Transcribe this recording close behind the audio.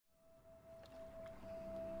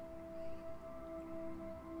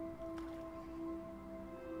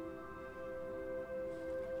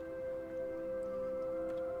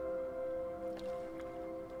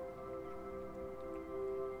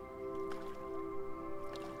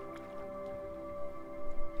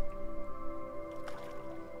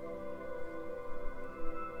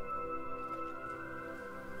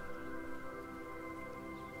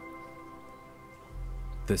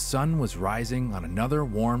The sun was rising on another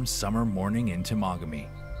warm summer morning in Temagami.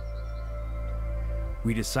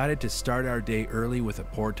 We decided to start our day early with a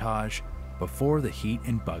portage before the heat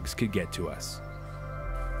and bugs could get to us.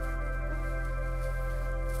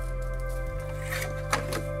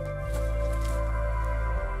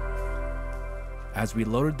 As we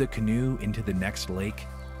loaded the canoe into the next lake,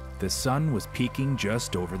 the sun was peeking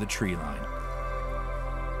just over the tree line.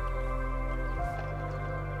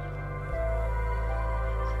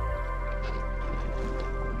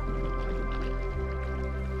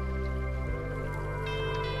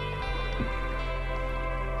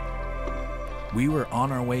 We were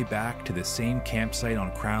on our way back to the same campsite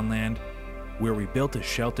on Crown Land where we built a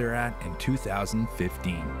shelter at in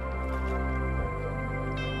 2015.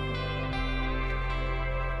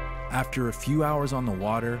 After a few hours on the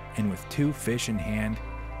water and with 2 fish in hand,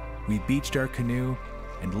 we beached our canoe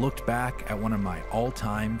and looked back at one of my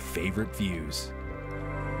all-time favorite views.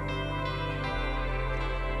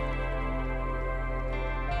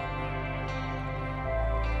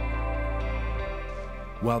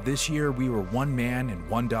 While this year we were 1 man and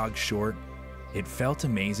 1 dog short, it felt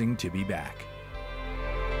amazing to be back.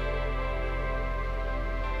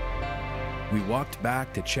 We walked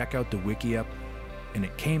back to check out the Wickiup, and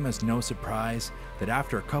it came as no surprise that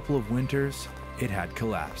after a couple of winters, it had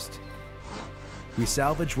collapsed. We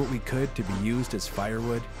salvaged what we could to be used as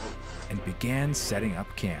firewood and began setting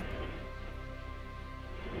up camp.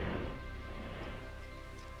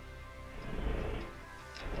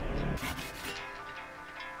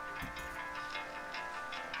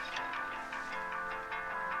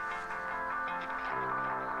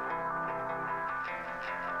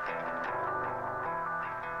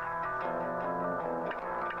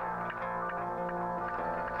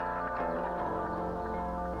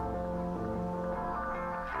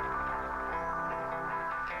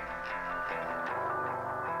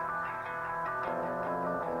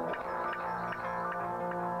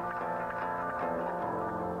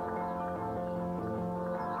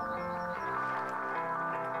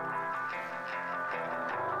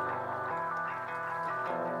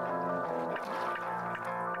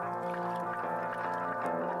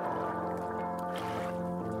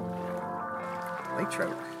 Lake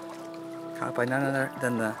trout, caught by none other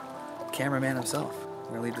than the cameraman himself. I'm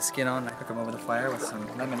gonna leave the skin on and cook them over the fire with some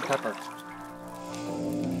lemon pepper.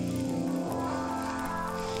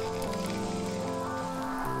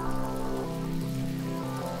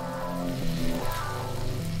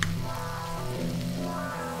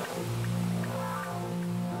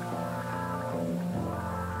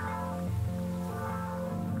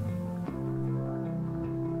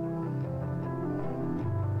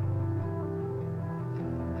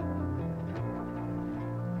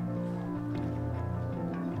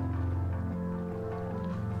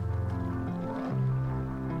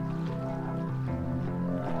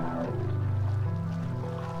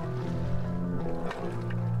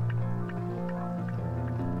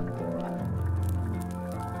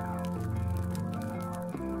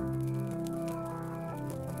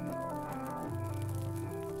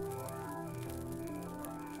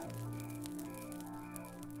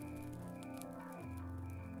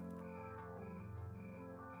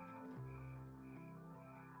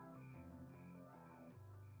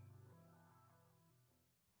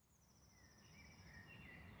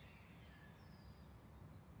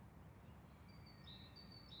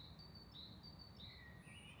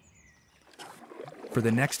 For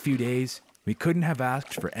the next few days, we couldn't have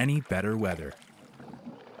asked for any better weather.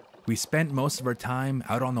 We spent most of our time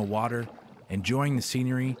out on the water, enjoying the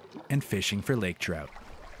scenery and fishing for lake trout.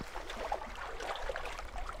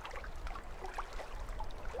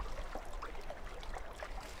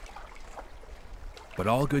 But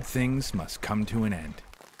all good things must come to an end.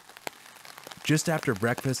 Just after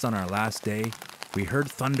breakfast on our last day, we heard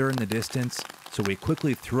thunder in the distance, so we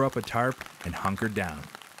quickly threw up a tarp and hunkered down.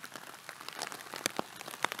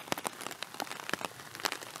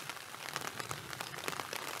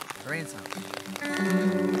 Rain some.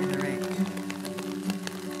 The rain.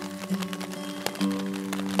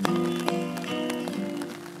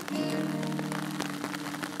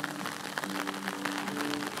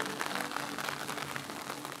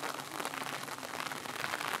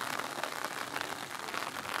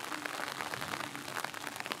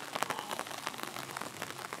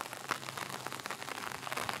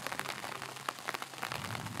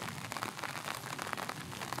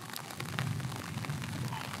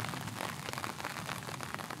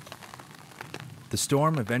 The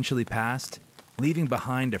storm eventually passed, leaving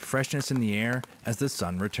behind a freshness in the air as the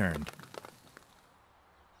sun returned.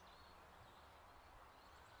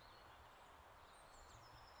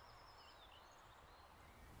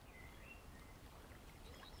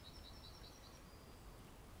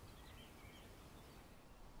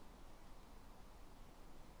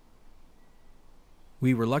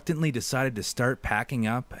 We reluctantly decided to start packing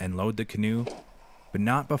up and load the canoe, but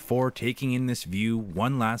not before taking in this view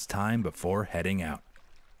one last time before heading out.